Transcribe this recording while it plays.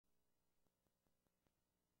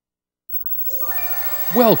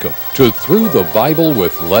Welcome to Through the Bible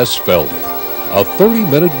with Les Feldick, a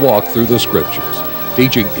 30-minute walk through the Scriptures,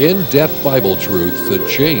 teaching in-depth Bible truths that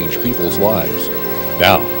change people's lives.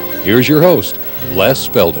 Now, here's your host, Les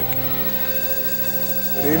Feldick.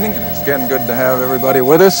 Good evening, and it's again good to have everybody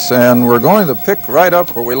with us, and we're going to pick right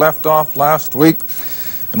up where we left off last week,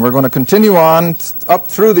 and we're going to continue on up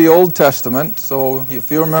through the Old Testament. So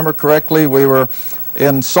if you remember correctly, we were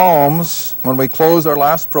in Psalms when we closed our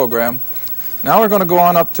last program. Now we're going to go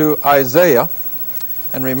on up to Isaiah,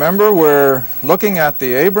 and remember we're looking at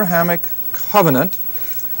the Abrahamic Covenant,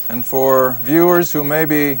 and for viewers who may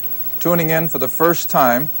be tuning in for the first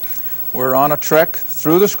time, we're on a trek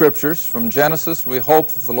through the Scriptures from Genesis. We hope,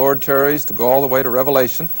 if the Lord tarries, to go all the way to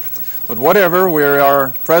Revelation. But whatever, we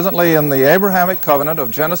are presently in the Abrahamic Covenant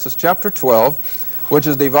of Genesis chapter 12, which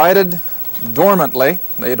is divided dormantly.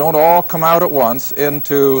 They don't all come out at once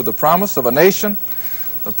into the promise of a nation,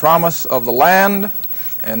 the promise of the land,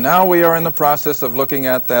 and now we are in the process of looking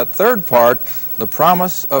at that third part, the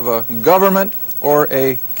promise of a government or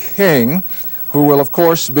a king, who will of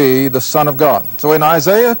course be the Son of God. So in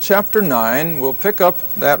Isaiah chapter 9, we'll pick up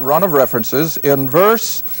that run of references in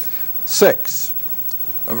verse 6,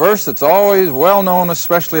 a verse that's always well known,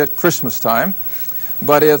 especially at Christmas time,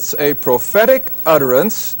 but it's a prophetic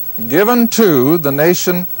utterance given to the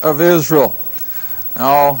nation of Israel.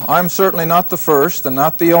 Now, I'm certainly not the first and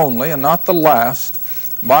not the only and not the last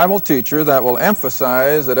Bible teacher that will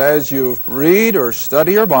emphasize that as you read or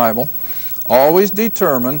study your Bible, always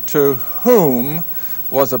determine to whom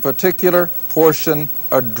was a particular portion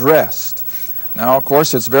addressed. Now, of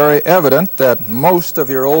course, it's very evident that most of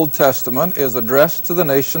your Old Testament is addressed to the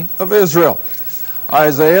nation of Israel.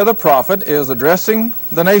 Isaiah the prophet is addressing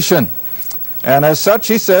the nation. And as such,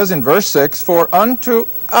 he says in verse 6, "For unto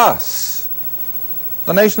us,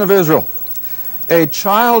 the nation of Israel, a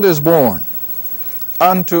child is born,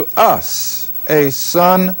 unto us a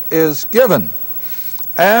son is given,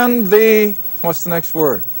 and the," what's the next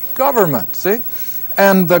word? Government, see?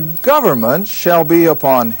 "And the government shall be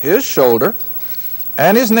upon his shoulder,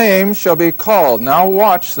 and his name shall be called." Now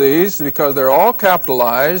watch these, because they're all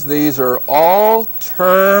capitalized. These are all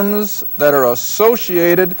terms that are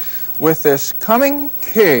associated with this coming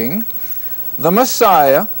king, the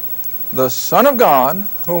Messiah, the Son of God,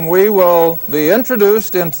 whom we will be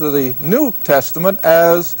introduced into the New Testament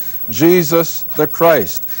as Jesus the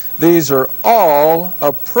Christ. These are all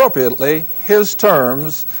appropriately his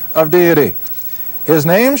terms of deity. "His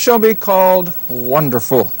name shall be called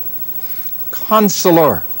Wonderful,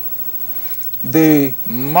 Counsellor, the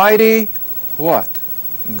Mighty," what?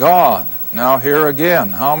 "God." Now here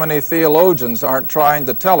again, how many theologians aren't trying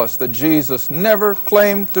to tell us that Jesus never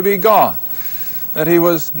claimed to be God, that he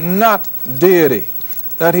was not deity,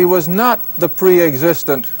 that he was not the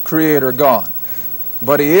pre-existent creator God,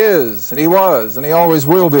 but he is, and he was, and he always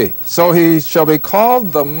will be. So he shall be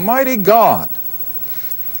called the Mighty God.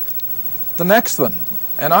 The next one,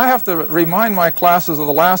 and I have to remind my classes of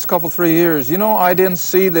the last 3 years, you know, I didn't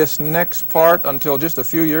see this next part until just a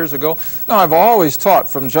few years ago. Now, I've always taught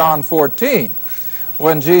from John 14,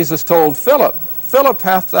 when Jesus told Philip, "Philip,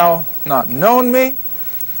 hast thou not known me?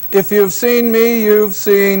 If you've seen me, you've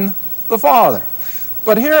seen the Father."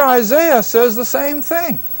 But here Isaiah says the same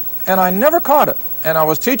thing, and I never caught it. And I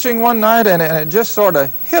was teaching one night, and it just sort of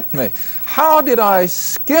hit me. How did I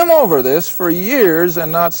skim over this for years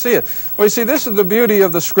and not see it? Well, you see, this is the beauty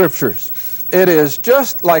of the Scriptures. It is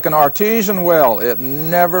just like an artesian well. It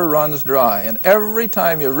never runs dry. And every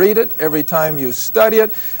time you read it, every time you study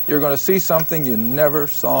it, you're going to see something you never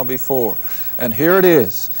saw before. And here it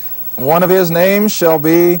is. "One of his names shall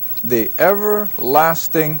be the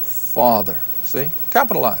Everlasting Father." See?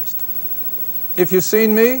 Capitalized. "If you've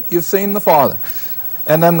seen me, you've seen the Father."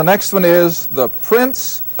 And then the next one is the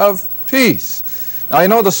Prince of Peace. Now, you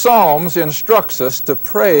know the Psalms instructs us to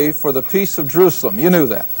pray for the peace of Jerusalem. You knew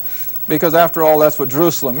that. Because after all, that's what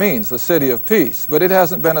Jerusalem means, the city of peace. But it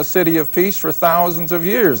hasn't been a city of peace for thousands of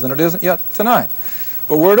years, and it isn't yet tonight.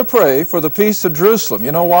 But we're to pray for the peace of Jerusalem.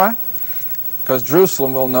 You know why? Because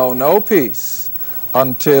Jerusalem will know no peace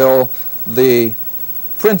until the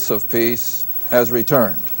Prince of Peace has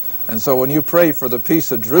returned. And so when you pray for the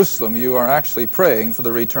peace of Jerusalem, you are actually praying for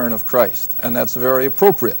the return of Christ. And that's very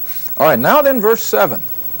appropriate. All right, now then verse 7.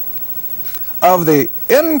 "Of the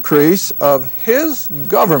increase of his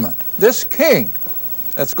government," this king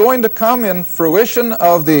that's going to come in fruition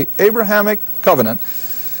of the Abrahamic Covenant,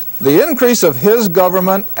 "the increase of his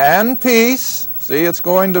government and peace," see, it's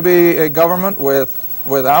going to be a government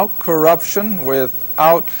without corruption,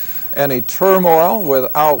 without any turmoil,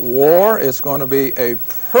 without war. It's going to be a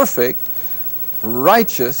perfect,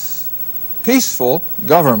 righteous peaceful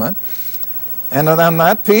government. And on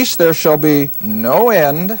that peace there shall be no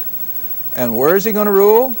end. And where is he going to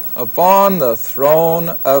rule? Upon the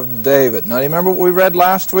throne of David. Now, do you remember what we read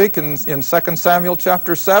last week in 2 Samuel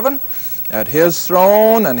chapter 7? That his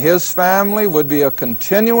throne and his family would be a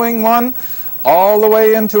continuing one all the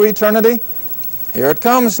way into eternity. Here it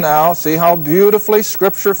comes now. See how beautifully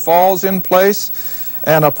Scripture falls in place.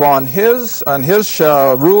 And upon his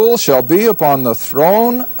rule shall be upon the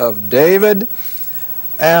throne of David,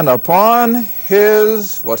 and upon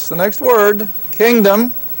his, what's the next word?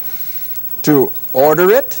 Kingdom, to order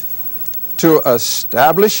it, to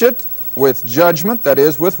establish it with judgment, that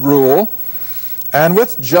is, with rule, and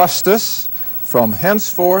with justice from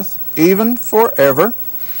henceforth, even forever.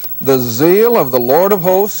 The zeal of the Lord of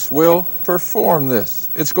hosts will perform this.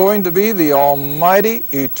 It's going to be the almighty,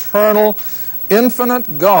 eternal,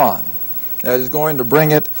 infinite God that is going to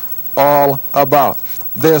bring it all about.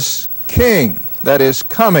 This King that is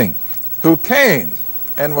coming, who came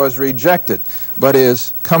and was rejected, but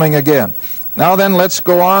is coming again. Now then, let's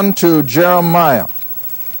go on to Jeremiah.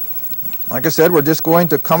 Like I said, we're just going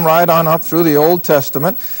to come right on up through the Old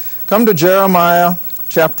Testament. Come to Jeremiah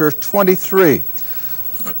chapter 23.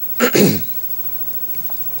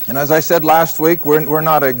 And as I said last week, we're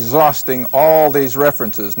not exhausting all these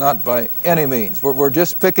references, not by any means. We're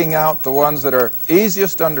just picking out the ones that are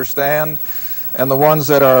easiest to understand and the ones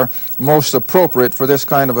that are most appropriate for this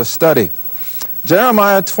kind of a study.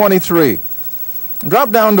 Jeremiah 23. Drop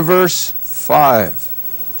down to verse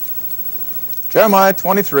 5. Jeremiah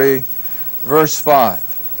 23, verse 5.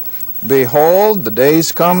 Behold, the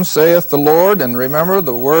days come, saith the Lord. And remember,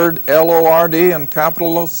 the word L-O-R-D in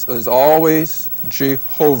capitals is always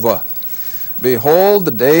Jehovah. Behold,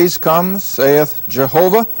 the days come, saith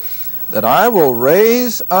Jehovah, that I will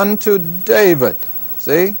raise unto David.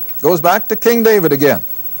 See, goes back to King David again.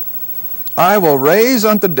 I will raise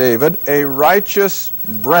unto David a righteous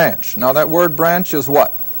branch. Now that word branch is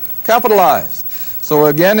what? Capitalized. So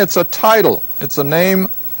again, it's a title. It's a name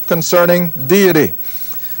concerning deity.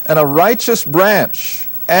 And a righteous branch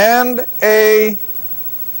and a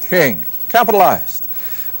king. Capitalized.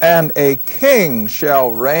 And a king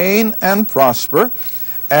shall reign and prosper,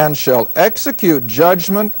 and shall execute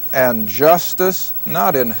judgment and justice,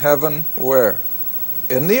 not in heaven, where?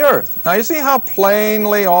 In the earth. Now you see how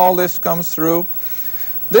plainly all this comes through?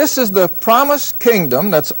 This is the promised kingdom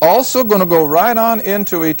that's also going to go right on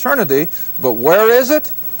into eternity, but where is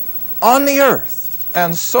it? On the earth.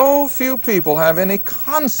 And so few people have any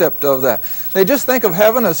concept of that. They just think of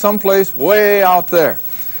heaven as someplace way out there.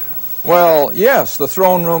 Well, yes, the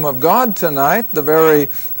throne room of God tonight, the very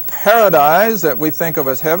paradise that we think of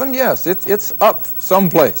as heaven, yes, it's up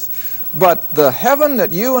someplace. But the heaven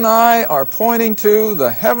that you and I are pointing to, the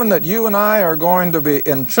heaven that you and I are going to be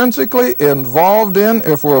intrinsically involved in,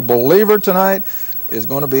 if we're a believer tonight, is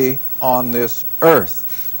going to be on this earth.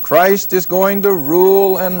 Christ is going to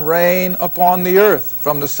rule and reign upon the earth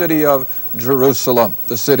from the city of Jerusalem,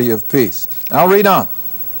 the city of peace. Now read on.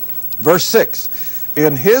 Verse 6.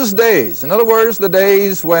 In his days, in other words, the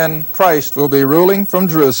days when Christ will be ruling from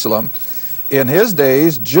Jerusalem, in his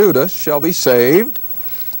days Judah shall be saved,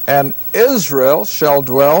 and Israel shall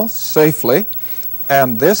dwell safely,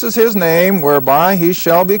 and this is his name whereby he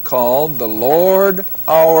shall be called the Lord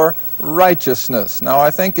our righteousness. Now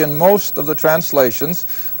I think in most of the translations,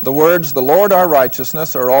 the words the Lord our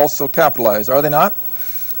righteousness are also capitalized. Are they not?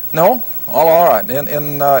 No? All right.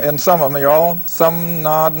 In some of them, you're all, some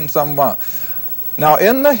nod and some won't. Now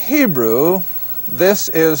in the Hebrew, this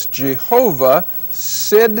is Jehovah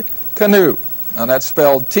Sidkenu. Now that's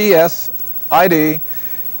spelled T-S-I-D-K-E-N-U.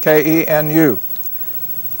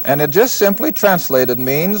 And it just simply translated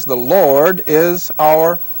means the Lord is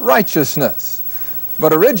our righteousness.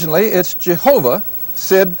 But originally it's Jehovah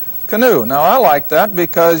Sidkenu. Now I like that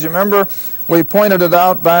because you remember we pointed it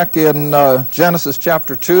out back in Genesis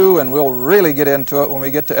chapter 2, and we'll really get into it when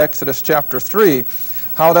we get to Exodus chapter 3,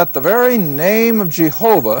 how that the very name of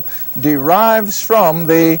Jehovah derives from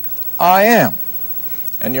the I am.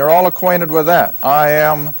 And you're all acquainted with that. I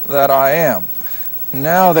am that I am.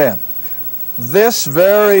 Now then, this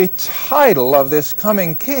very title of this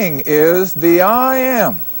coming king is the I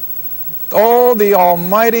am. Oh, the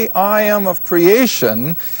almighty I am of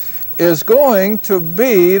creation is going to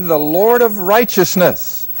be the Lord of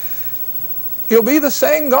righteousness. He'll be the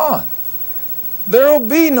same God. There will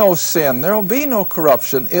be no sin. There will be no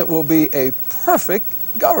corruption. It will be a perfect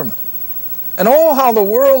government. And oh, how the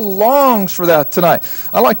world longs for that tonight.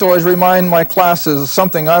 I like to always remind my classes of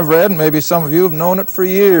something I've read, and maybe some of you have known it for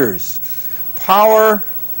years. Power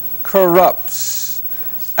corrupts.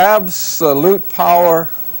 Absolute power,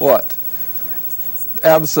 what?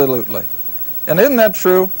 absolutely. And isn't that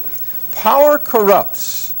true? Power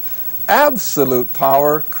corrupts. Absolute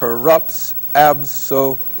power corrupts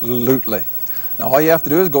absolutely. Now all you have to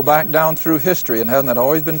do is go back down through history, and hasn't that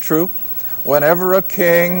always been true? Whenever a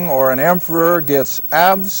king or an emperor gets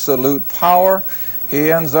absolute power,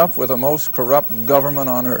 he ends up with the most corrupt government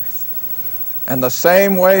on earth. And the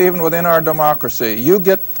same way even within our democracy. You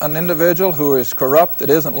get an individual who is corrupt, it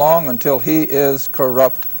isn't long until he is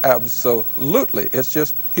corrupt absolutely. It's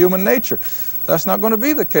just human nature. That's not going to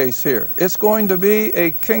be the case here. It's going to be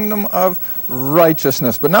a kingdom of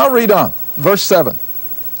righteousness. But now read on. Verse 7.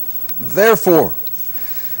 Therefore,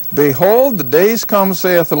 behold, the days come,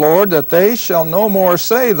 saith the Lord, that they shall no more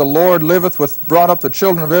say, the Lord liveth, which brought up the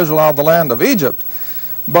children of Israel out of the land of Egypt.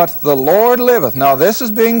 But the Lord liveth. Now this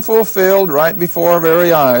is being fulfilled right before our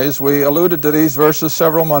very eyes. We alluded to these verses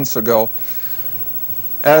several months ago.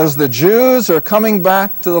 As the Jews are coming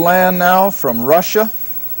back to the land now from Russia,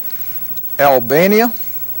 Albania.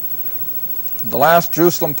 The last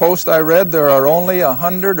Jerusalem Post I read, there are only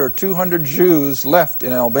 100 or 200 Jews left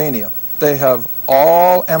in Albania. They have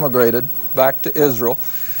all emigrated back to Israel.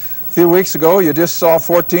 A few weeks ago, you just saw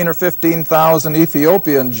 14 or 15,000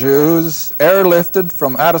 Ethiopian Jews airlifted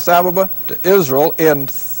from Addis Ababa to Israel in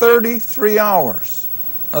 33 hours.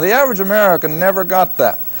 Now, the average American never got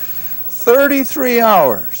that. 33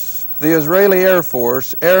 hours. The Israeli Air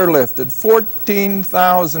Force airlifted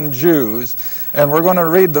 14,000 Jews, and we're going to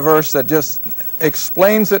read the verse that just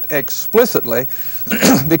explains it explicitly,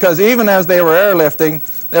 because even as they were airlifting,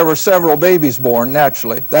 there were several babies born,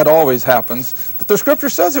 naturally. That always happens. But the Scripture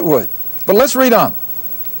says it would. But let's read on.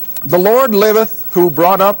 The Lord liveth, who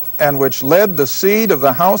brought up and which led the seed of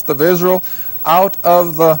the house of Israel out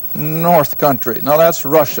of the north country. Now that's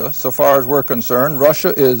Russia, so far as we're concerned.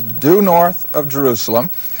 Russia is due north of Jerusalem.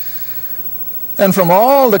 And from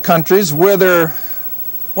all the countries whither,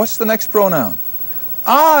 what's the next pronoun?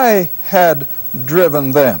 I had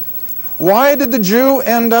driven them. Why did the Jew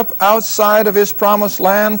end up outside of his promised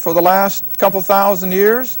land for the last couple thousand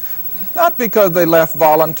years? Not because they left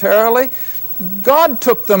voluntarily. God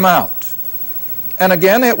took them out. And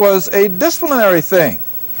again, it was a disciplinary thing.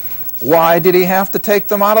 Why did he have to take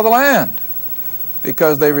them out of the land?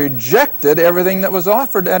 Because they rejected everything that was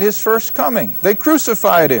offered at his first coming. They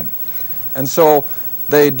crucified him. And so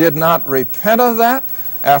they did not repent of that.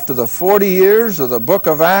 After the 40 years of the book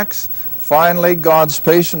of Acts, finally God's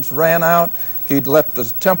patience ran out. He'd let the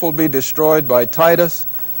temple be destroyed by Titus,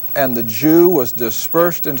 and the Jew was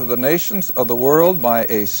dispersed into the nations of the world by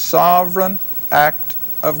a sovereign act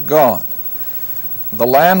of God. The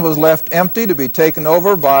land was left empty to be taken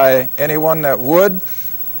over by anyone that would,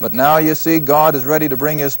 but now you see God is ready to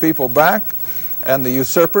bring his people back, and the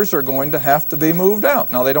usurpers are going to have to be moved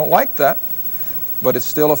out. Now they don't like that, but it's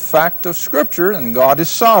still a fact of Scripture, and God is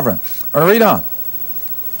sovereign. I'll read on.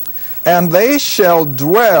 And they shall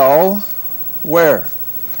dwell where?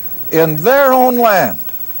 In their own land.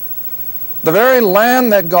 The very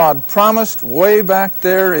land that God promised way back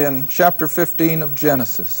there in chapter 15 of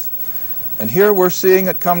Genesis. And here we're seeing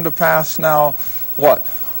it come to pass now, what?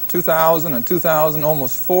 2,000 and 2,000,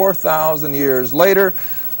 almost 4,000 years later,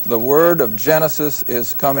 the word of Genesis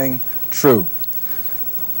is coming true.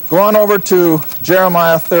 Go on over to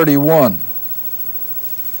Jeremiah 31.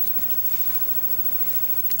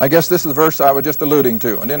 I guess this is the verse I was just alluding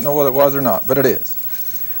to. I didn't know whether it was or not, but it is.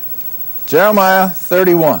 Jeremiah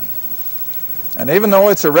 31. And even though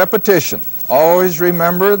it's a repetition, always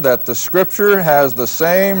remember that the Scripture has the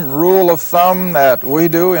same rule of thumb that we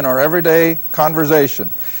do in our everyday conversation.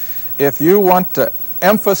 If you want to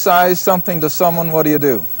emphasize something to someone, what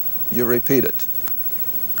do? You repeat it.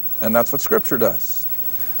 And that's what Scripture does.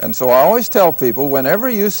 And so I always tell people, whenever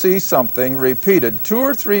you see something repeated 2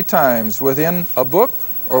 or 3 times within a book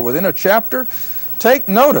or within a chapter, take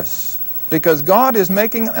notice, because God is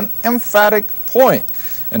making an emphatic point.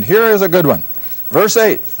 And here is a good one. Verse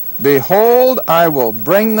 8, behold, I will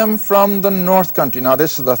bring them from the north country. Now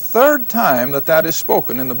this is the 3rd time that is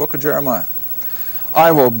spoken in the book of Jeremiah.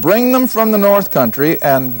 I will bring them from the north country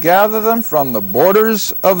and gather them from the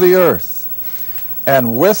borders of the earth.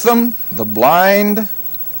 And with them the blind,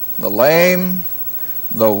 the lame,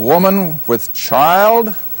 the woman with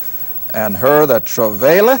child, and her that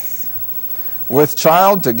travaileth with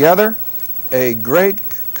child together, a great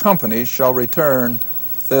company shall return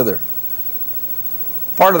thither.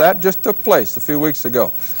 Part of that just took place a few weeks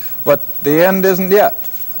ago. But the end isn't yet.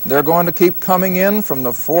 They're going to keep coming in from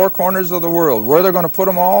the 4 corners of the world. Where they're going to put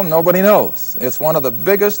them all, nobody knows. It's one of the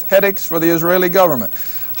biggest headaches for the Israeli government.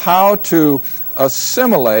 How to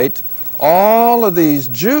assimilate all of these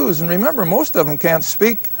Jews. And remember, most of them can't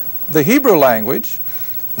speak the Hebrew language.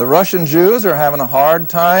 The Russian Jews are having a hard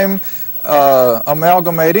time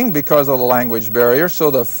amalgamating because of the language barrier.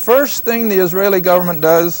 So the first thing the Israeli government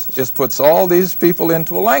does is puts all these people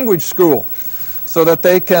into a language school so that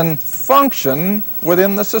they can function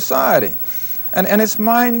within the society. And it's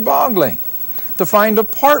mind-boggling to find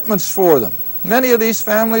apartments for them. Many of these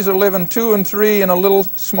families are living 2 and 3 in a little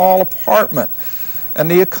small apartment, and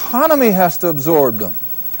the economy has to absorb them.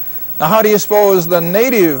 Now, how do you suppose the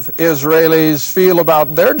native Israelis feel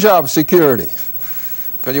about their job security?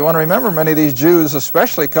 Because you want to remember, many of these Jews,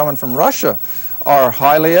 especially coming from Russia, are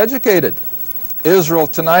highly educated. Israel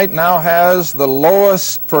tonight now has the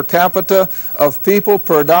lowest per capita of people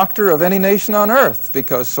per doctor of any nation on earth,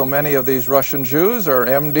 because so many of these Russian Jews are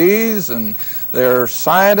MDs and they're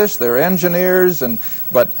scientists, they're engineers,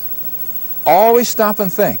 but always stop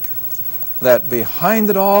and think that behind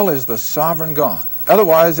it all is the sovereign God.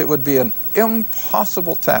 Otherwise, it would be an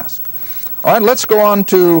impossible task. All right, let's go on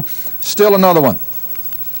to still another one.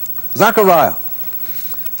 Zechariah.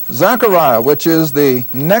 Zechariah, which is the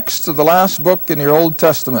next to the last book in your Old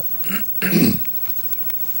Testament.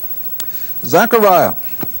 Zechariah.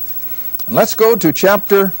 Let's go to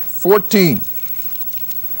chapter 14.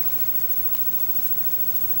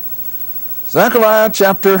 Zechariah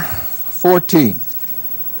chapter 14.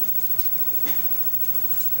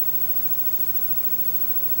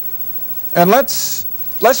 And let's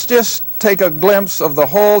just take a glimpse of the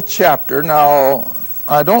whole chapter. Now,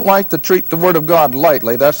 I don't like to treat the Word of God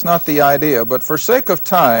lightly. That's not the idea. But for sake of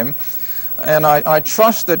time, and I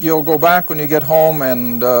trust that you'll go back when you get home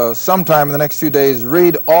and sometime in the next few days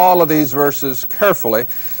read all of these verses carefully.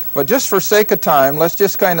 But just for sake of time, let's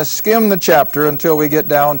just kind of skim the chapter until we get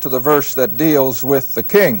down to the verse that deals with the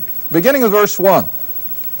king. Beginning with verse 1.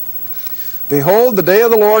 Behold, the day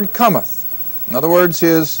of the Lord cometh. In other words,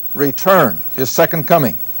 his return, his second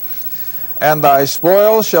coming. And thy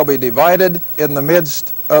spoil shall be divided in the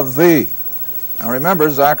midst of thee. Now remember,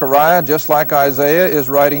 Zechariah, just like Isaiah, is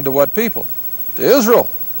writing to what people? To Israel.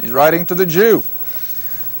 He's writing to the Jew.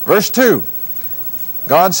 Verse 2.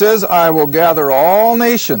 God says, I will gather all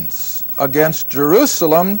nations against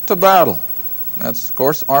Jerusalem to battle. That's, of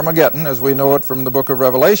course, Armageddon, as we know it from the book of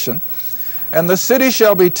Revelation. And the city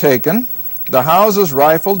shall be taken, the houses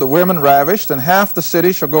rifled, the women ravished, and half the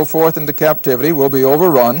city shall go forth into captivity, will be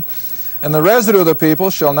overrun. And the residue of the people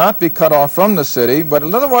shall not be cut off from the city. But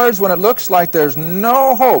in other words, when it looks like there's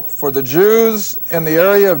no hope for the Jews in the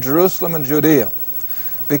area of Jerusalem and Judea,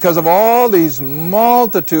 because of all these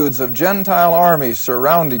multitudes of Gentile armies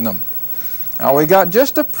surrounding them. Now, we got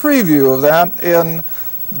just a preview of that in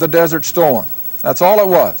the Desert Storm. That's all it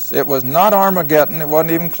was. It was not Armageddon. It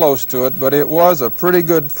wasn't even close to it, but it was a pretty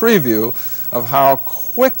good preview of how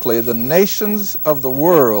quickly the nations of the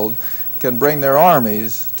world can bring their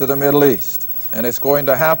armies to the Middle East. And it's going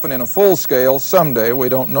to happen in a full scale someday. We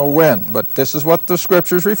don't know when, but this is what the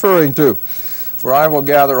Scripture is referring to. For I will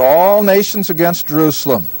gather all nations against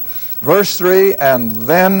Jerusalem. Verse 3, and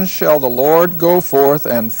then shall the Lord go forth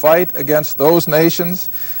and fight against those nations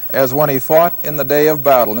as when he fought in the day of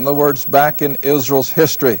battle. In other words, back in Israel's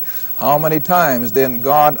history. How many times did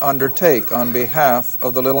God undertake on behalf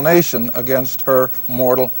of the little nation against her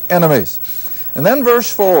mortal enemies? And then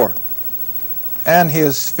verse 4, and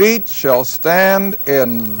his feet shall stand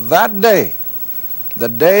in that day, the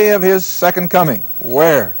day of his second coming.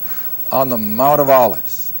 Where? On the Mount of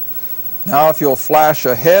Olives. Now, if you'll flash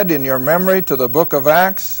ahead in your memory to the book of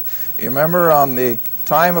Acts, you remember on the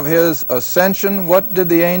time of his ascension, what did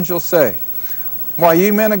the angel say? Why,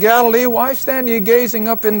 ye men of Galilee, why stand ye gazing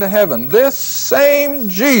up into heaven? This same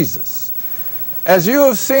Jesus, as you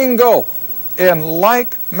have seen go, in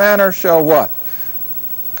like manner shall what?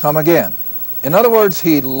 Come again. In other words,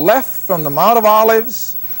 he left from the Mount of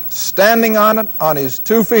Olives, standing on it on his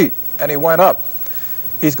 2 feet, and he went up.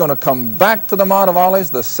 He's going to come back to the Mount of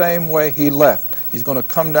Olives the same way he left. He's going to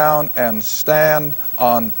come down and stand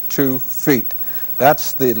on 2 feet.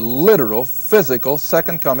 That's the literal, physical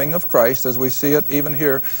second coming of Christ as we see it even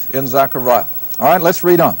here in Zechariah. All right, let's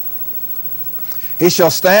read on. He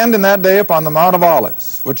shall stand in that day upon the Mount of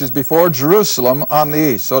Olives, which is before Jerusalem on the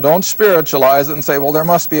east. So don't spiritualize it and say, well, there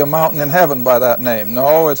must be a mountain in heaven by that name.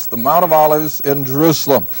 No, it's the Mount of Olives in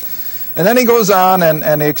Jerusalem. And then he goes on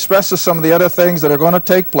and he expresses some of the other things that are going to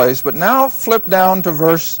take place. But now flip down to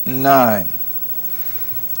verse 9.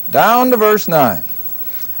 Down to verse 9.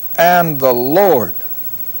 And the Lord,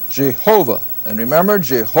 Jehovah, and remember,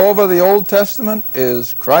 Jehovah, the Old Testament,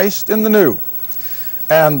 is Christ in the New.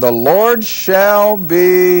 And the Lord shall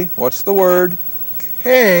be, what's the word?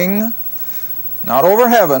 King, not over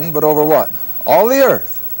heaven, but over what? All the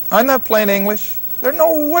earth. Isn't that plain English? There's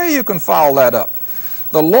no way you can foul that up.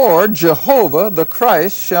 the Lord, Jehovah, the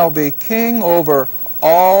Christ, shall be king over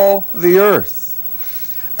all the earth.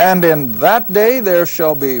 And in that day there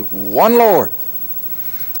shall be one Lord,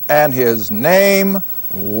 and his name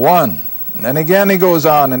one. And then again he goes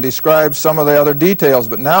on and describes some of the other details.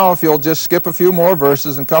 But now if you'll just skip a few more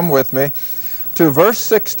verses and come with me to verse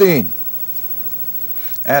 16.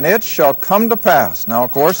 And it shall come to pass. Now,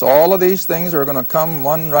 of course, all of these things are going to come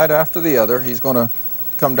one right after the other. He's going to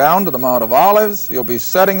come down to the Mount of Olives. He'll be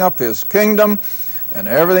setting up his kingdom, and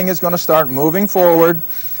everything is going to start moving forward.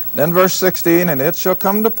 Then verse 16, and it shall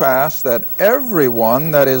come to pass that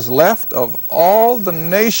everyone that is left of all the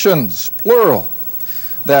nations, plural,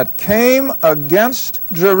 that came against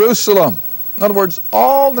Jerusalem. In other words,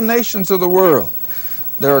 all the nations of the world,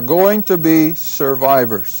 there are going to be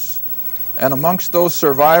survivors. And amongst those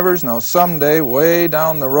survivors, now someday, way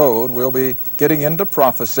down the road, we'll be getting into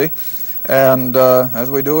prophecy. And as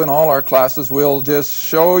we do in all our classes, we'll just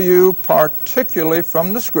show you particularly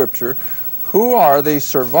from the Scripture who are the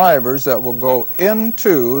survivors that will go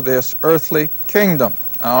into this earthly kingdom.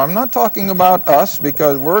 Now, I'm not talking about us,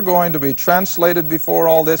 because we're going to be translated before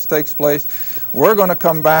all this takes place. We're going to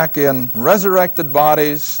come back in resurrected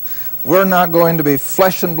bodies. We're not going to be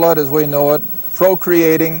flesh and blood as we know it,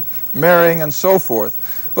 procreating, marrying, and so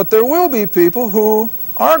forth. But there will be people who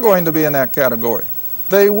are going to be in that category.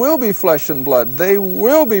 They will be flesh and blood. They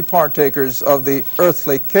will be partakers of the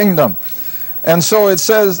earthly kingdom. And so it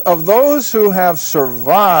says, of those who have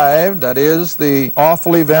survived, that is, the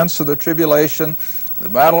awful events of the tribulation, the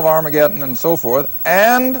battle of Armageddon, and so forth,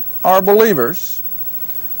 and are believers,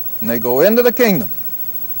 and they go into the kingdom.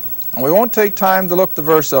 And we won't take time to look the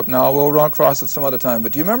verse up now. We'll run across it some other time.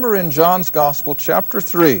 But do you remember in John's Gospel, chapter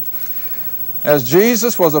 3, as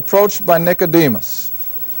Jesus was approached by Nicodemus,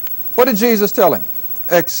 what did Jesus tell him?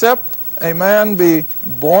 Except a man be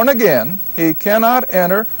born again, he cannot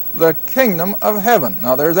enter the kingdom of heaven.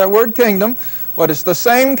 Now there's that word kingdom, but it's the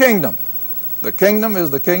same kingdom. The kingdom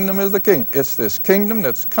is the kingdom is the kingdom. It's this kingdom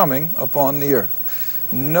that's coming upon the earth.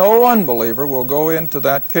 No unbeliever will go into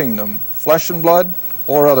that kingdom, flesh and blood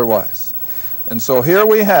or otherwise. And so here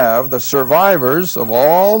we have the survivors of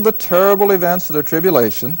all the terrible events of the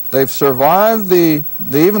tribulation. They've survived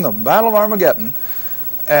even the battle of Armageddon.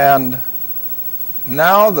 And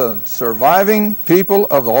now the surviving people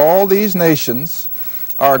of all these nations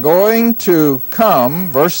are going to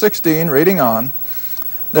come, verse 16, reading on,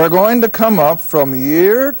 they're going to come up from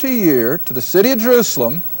year to year to the city of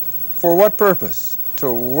Jerusalem. For what purpose?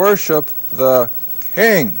 To worship the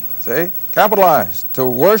King. See? Capitalized. To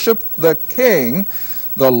worship the King,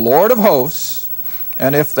 the Lord of hosts.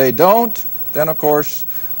 And if they don't, then of course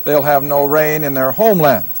they'll have no reign in their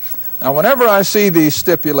homeland. Now whenever I see these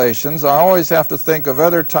stipulations, I always have to think of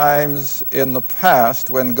other times in the past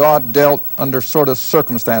when God dealt under sort of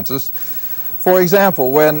circumstances. For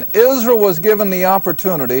example, when Israel was given the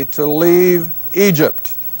opportunity to leave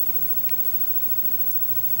Egypt,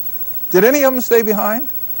 did any of them stay behind?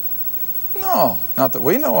 No, not that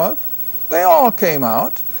we know of. They all came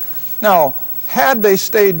out. Now, had they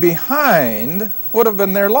stayed behind, would have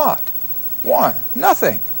been their lot. Why?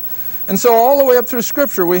 Nothing. And so all the way up through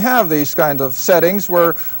Scripture we have these kinds of settings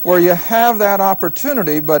where you have that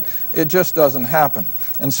opportunity, but it just doesn't happen.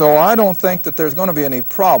 And so I don't think that there's going to be any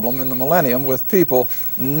problem in the millennium with people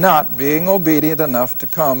not being obedient enough to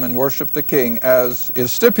come and worship the King as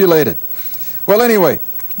is stipulated. Well, anyway,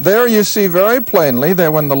 there you see very plainly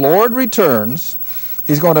that when the Lord returns,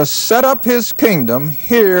 He's going to set up His kingdom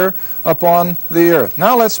here upon the earth.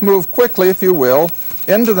 Now let's move quickly, if you will,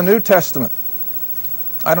 into the New Testament.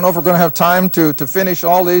 I don't know if we're going to have time to finish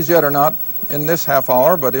all these yet or not in this half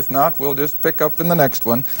hour, but if not, we'll just pick up in the next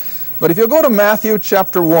one. But if you'll go to Matthew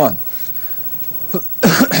chapter 1.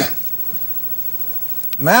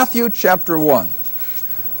 Matthew chapter 1.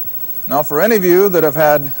 Now for any of you that have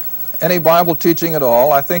had any Bible teaching at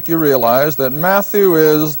all, I think you realize that Matthew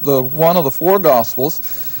is the one of the four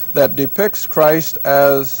Gospels that depicts Christ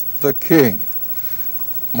as the King.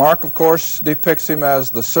 Mark, of course, depicts Him as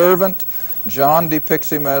the servant. John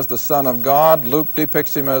depicts Him as the Son of God. Luke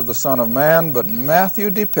depicts Him as the Son of Man. But Matthew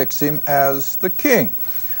depicts Him as the King.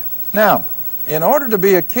 Now, in order to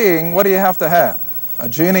be a king, what do you have to have? A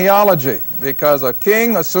genealogy, because a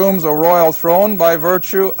king assumes a royal throne by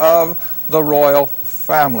virtue of the royal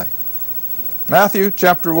family. Matthew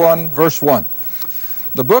chapter 1, verse 1.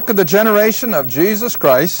 The book of the generation of Jesus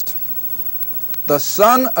Christ, the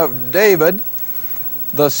son of David,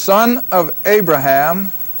 the son of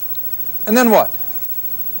Abraham, and then what?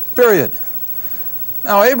 Period.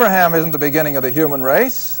 Now, Abraham isn't the beginning of the human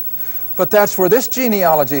race. But that's where this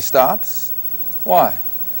genealogy stops. Why?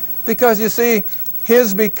 Because you see,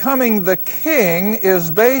 his becoming the king is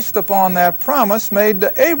based upon that promise made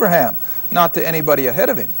to Abraham, not to anybody ahead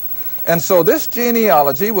of him. And so this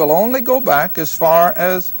genealogy will only go back as far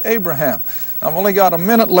as Abraham. I've only got a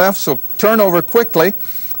minute left, so turn over quickly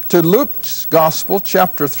to Luke's Gospel,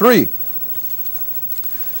 chapter 3.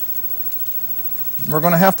 We're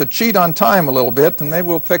going to have to cheat on time a little bit, and maybe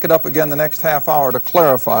we'll pick it up again the next half hour to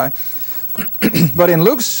clarify. But in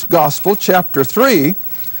Luke's Gospel, chapter 3,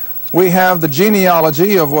 we have the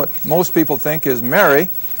genealogy of what most people think is Mary,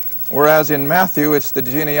 whereas in Matthew it's the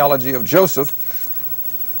genealogy of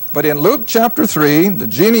Joseph. But in Luke chapter 3, the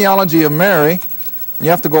genealogy of Mary, you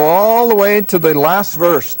have to go all the way to the last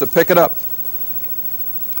verse to pick it up,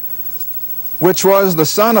 which was the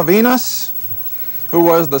son of Enos, who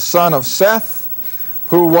was the son of Seth,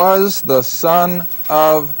 who was the son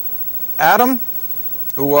of Adam,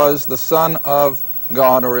 who was the son of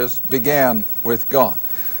God, or began with God.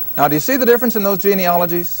 Now, do you see the difference in those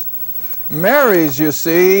genealogies? Mary's, you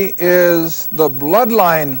see, is the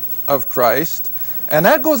bloodline of Christ, and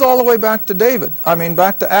that goes all the way back to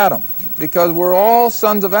back to Adam, because we're all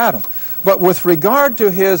sons of Adam. But with regard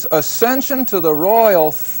to his ascension to the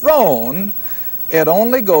royal throne, it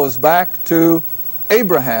only goes back to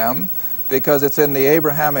Abraham, because it's in the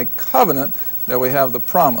Abrahamic Covenant that we have the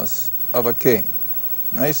promise of a king.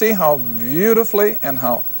 Now you see how beautifully and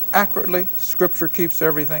how accurately Scripture keeps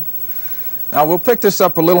everything? Now we'll pick this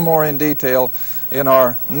up a little more in detail in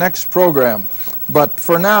our next program. But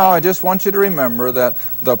for now, I just want you to remember that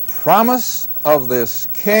the promise of this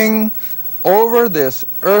king over this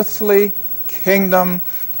earthly kingdom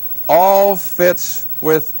all fits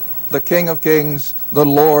with the King of Kings, the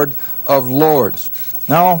Lord of Lords.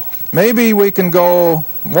 Now, maybe we can go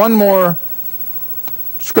one more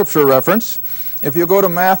scripture reference. If you go to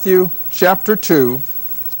Matthew chapter 2,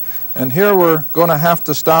 and here we're going to have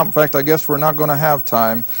to stop. In fact, I guess we're not going to have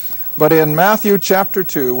time. But in Matthew chapter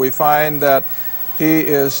 2, we find that he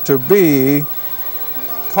is to be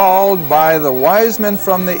called by the wise men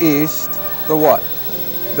from the east, the what?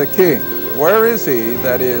 The king. Where is he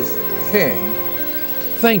that is king?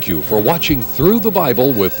 Thank you for watching Through the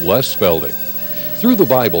Bible with Les Feldick. Through the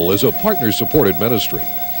Bible is a partner-supported ministry.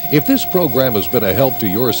 If this program has been a help to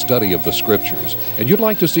your study of the Scriptures and you'd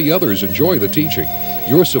like to see others enjoy the teaching,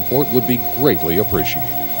 your support would be greatly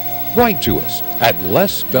appreciated. Write to us at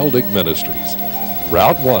Les Feldick Ministries,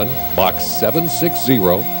 Route 1, Box 760,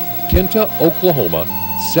 Kinta, Oklahoma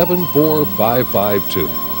 74552,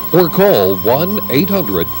 or call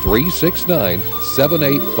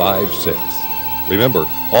 1-800-369-7856. Remember,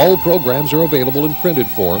 all programs are available in printed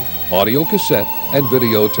form, audio cassette, and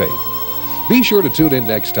videotape. Be sure to tune in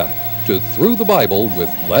next time to Through the Bible with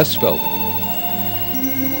Les Feldick.